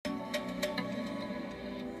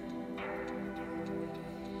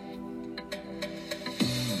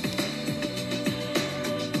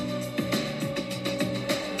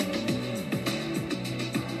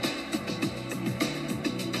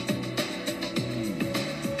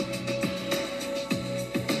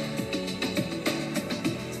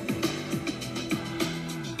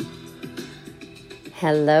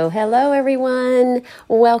Hello, everyone.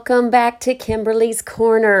 Welcome back to Kimberly's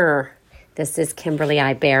Corner. This is Kimberly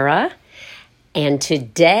Ibarra, and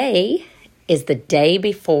today is the day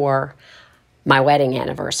before my wedding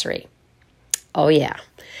anniversary. Oh, yeah.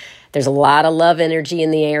 There's a lot of love energy in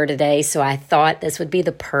the air today, so I thought this would be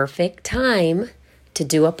the perfect time to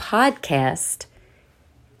do a podcast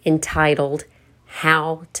entitled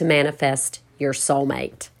How to Manifest Your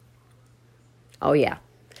Soulmate. Oh, yeah.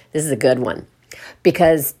 This is a good one.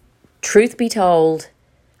 Because truth be told,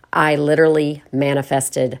 I literally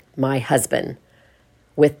manifested my husband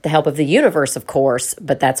with the help of the universe, of course,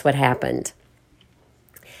 but that's what happened.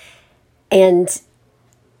 And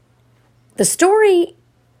the story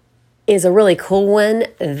is a really cool one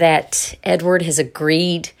that Edward has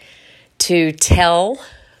agreed to tell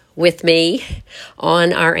with me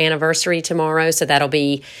on our anniversary tomorrow. So that'll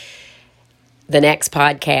be the next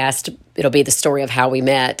podcast. It'll be the story of how we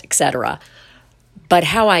met, etc. But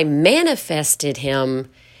how I manifested him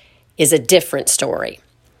is a different story.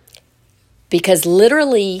 Because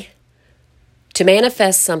literally, to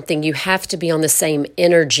manifest something, you have to be on the same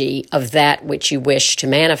energy of that which you wish to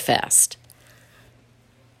manifest.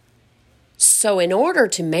 So in order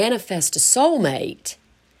to manifest a soulmate,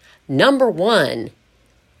 number one,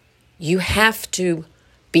 you have to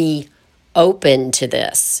be open to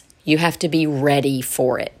this. You have to be ready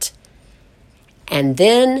for it. And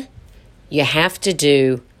then you have to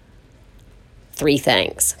do 3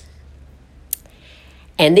 things.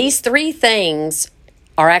 And these 3 things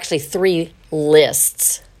are actually 3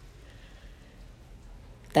 lists.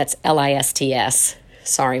 That's LISTS.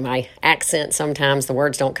 Sorry, my accent, sometimes the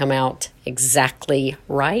words don't come out exactly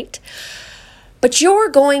right. But you're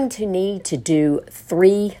going to need to do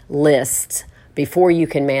 3 lists before you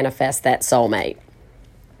can manifest that soulmate.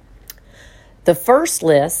 The first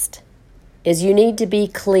list is you need to be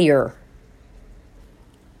clear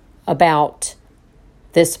about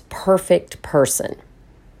this perfect person.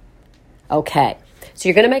 Okay, so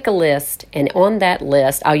you're going to make a list, and on that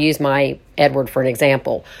list, I'll use my Edward for an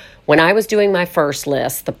example. When I was doing my first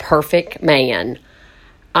list, the perfect man,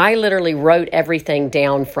 I literally wrote everything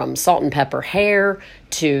down from salt and pepper hair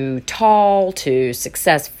to tall to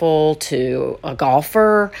successful to a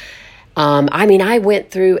golfer. I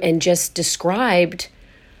went through and just described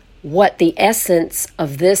what the essence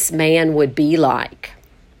of this man would be like.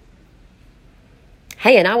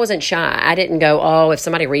 Hey, and I wasn't shy. I didn't go, if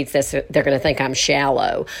somebody reads this, they're going to think I'm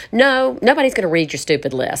shallow. No, nobody's going to read your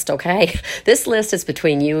stupid list, okay? This list is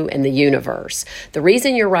between you and the universe. The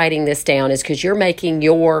reason you're writing this down is because you're making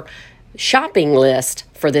your shopping list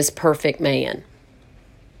for this perfect man.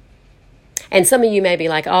 And some of you may be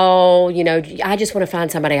like, I just want to find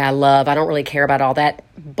somebody I love. I don't really care about all that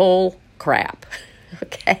bull crap,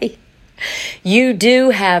 okay? You do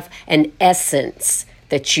have an essence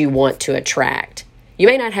that you want to attract. You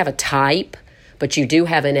may not have a type, but you do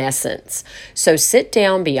have an essence. So sit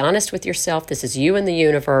down, be honest with yourself. This is you and the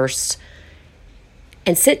universe.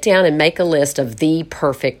 And sit down and make a list of the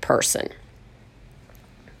perfect person.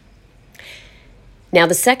 Now,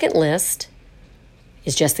 the second list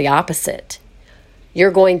is just the opposite. You're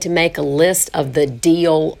going to make a list of the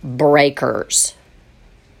deal breakers.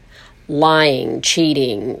 Lying,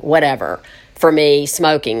 cheating, whatever. For me,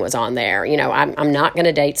 smoking was on there. I'm not going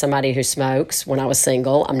to date somebody who smokes when I was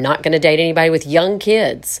single. I'm not going to date anybody with young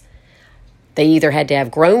kids. They either had to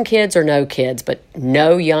have grown kids or no kids, but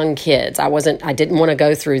no young kids. I didn't want to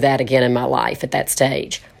go through that again in my life at that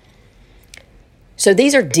stage. So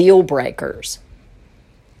these are deal breakers.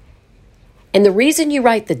 And the reason you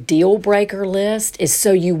write the deal breaker list is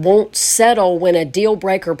so you won't settle when a deal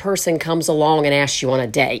breaker person comes along and asks you on a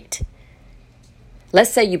date.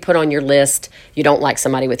 Let's say you put on your list you don't like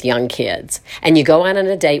somebody with young kids, and you go out on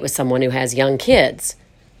a date with someone who has young kids.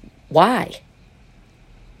 Why?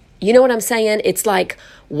 You know what I'm saying? It's like,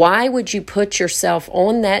 why would you put yourself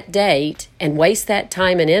on that date and waste that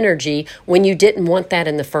time and energy when you didn't want that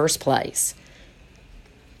in the first place?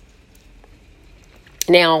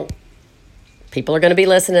 Now, people are going to be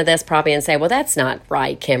listening to this probably and say, well, that's not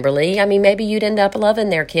right, Kimberly. Maybe you'd end up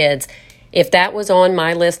loving their kids. If that was on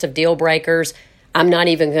my list of deal breakers, I'm not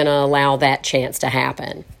even going to allow that chance to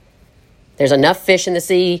happen. There's enough fish in the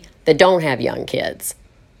sea that don't have young kids.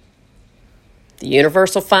 The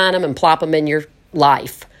universe will find them and plop them in your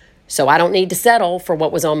life. So I don't need to settle for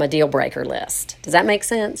what was on my deal breaker list. Does that make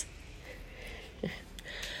sense?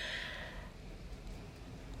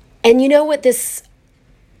 And you know what this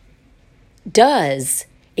does?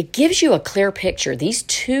 It gives you a clear picture. These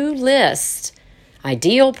 2 lists,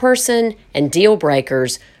 ideal person and deal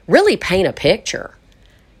breakers, really paint a picture.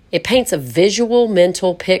 It paints a visual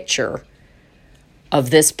mental picture of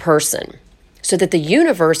this person so that the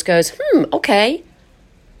universe goes, okay.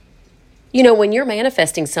 You know, when you're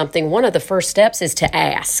manifesting something, one of the first steps is to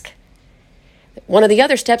ask. One of the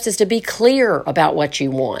other steps is to be clear about what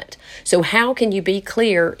you want. So how can you be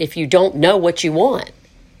clear if you don't know what you want?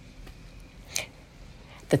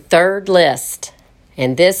 The third list,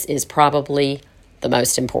 and this is probably the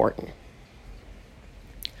most important.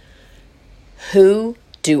 Who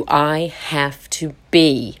do I have to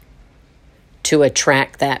be to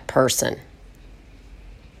attract that person?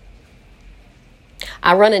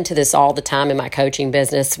 I run into this all the time in my coaching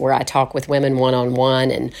business where I talk with women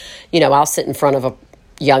one-on-one, and, I'll sit in front of a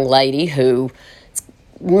young lady who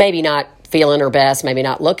maybe not feeling her best, maybe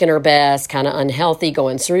not looking her best, kind of unhealthy,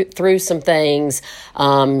 going through some things,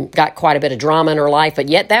 got quite a bit of drama in her life, but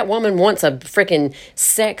yet that woman wants a freaking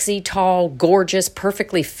sexy, tall, gorgeous,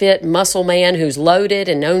 perfectly fit muscle man who's loaded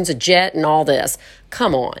and owns a jet and all this.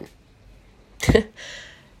 Come on.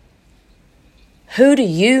 Who do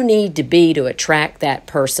you need to be to attract that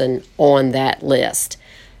person on that list?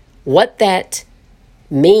 What that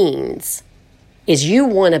means is you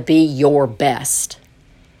want to be your best.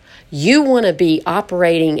 You want to be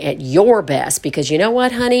operating at your best because you know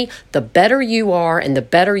what, honey? The better you are and the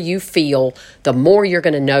better you feel, the more you're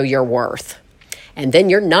going to know your worth. And then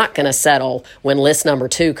you're not going to settle when list number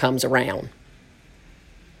 2 comes around.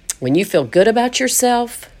 When you feel good about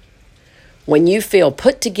yourself, when you feel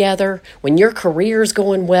put together, when your career's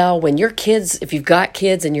going well, when your kids, if you've got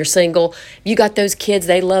kids and you're single, you got those kids,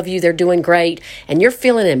 they love you, they're doing great, and you're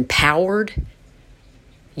feeling empowered,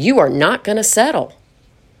 you are not going to settle.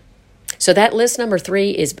 So that list number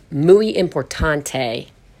 3 is muy importante,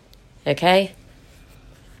 okay?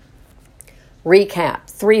 Recap,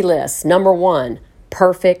 3 lists. Number 1,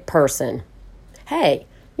 perfect person. Hey,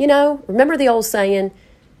 remember the old saying,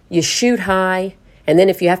 you shoot high, and then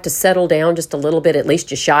if you have to settle down just a little bit, at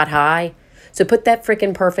least you shot high. So put that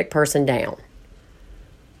freaking perfect person down.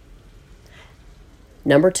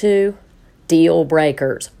 Number 2, deal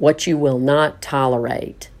breakers, what you will not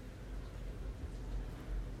tolerate.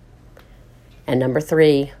 And number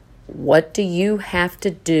 3, what do you have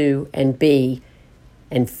to do and be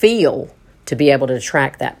and feel to be able to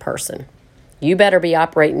attract that person? You better be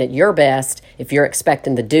operating at your best if you're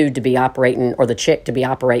expecting the dude to be operating or the chick to be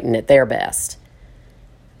operating at their best.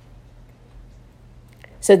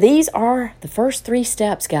 So these are the first 3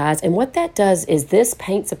 steps, guys. And what that does is this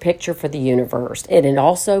paints a picture for the universe. And it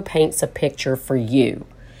also paints a picture for you.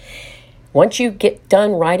 Once you get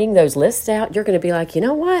done writing those lists out, you're going to be like, you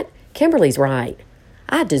know what? Kimberly's right.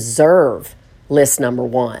 I deserve list number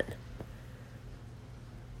 1.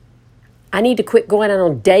 I need to quit going out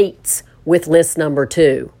on dates with list number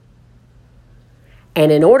 2.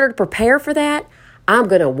 And in order to prepare for that, I'm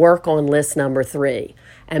going to work on list number 3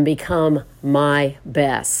 and become my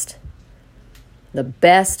best. The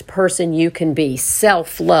best person you can be.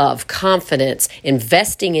 Self-love, confidence,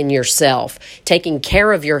 investing in yourself, taking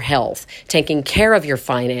care of your health, taking care of your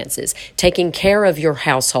finances, taking care of your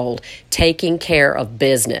household, taking care of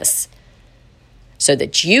business. So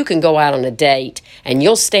that you can go out on a date and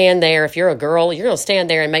you'll stand there. If you're a girl, you're going to stand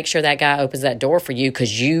there and make sure that guy opens that door for you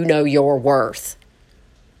because you know your worth.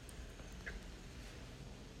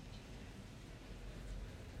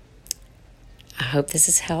 I hope this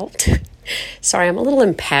has helped. Sorry, I'm a little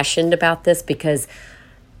impassioned about this because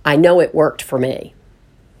I know it worked for me.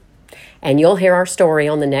 And you'll hear our story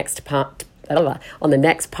on the next podcast.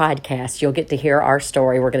 You'll get to hear our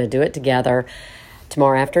story. We're going to do it together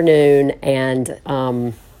tomorrow afternoon. And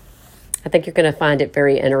I think you're going to find it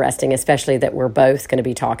very interesting, especially that we're both going to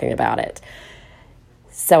be talking about it.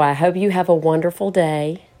 So I hope you have a wonderful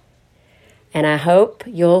day. And I hope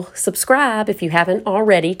you'll subscribe if you haven't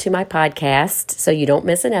already to my podcast so you don't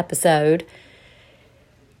miss an episode.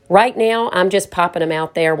 Right now, I'm just popping them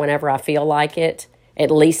out there whenever I feel like it,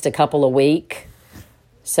 at least a couple a week.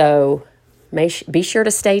 So be sure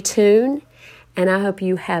to stay tuned, and I hope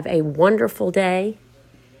you have a wonderful day.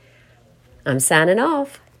 I'm signing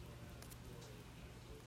off.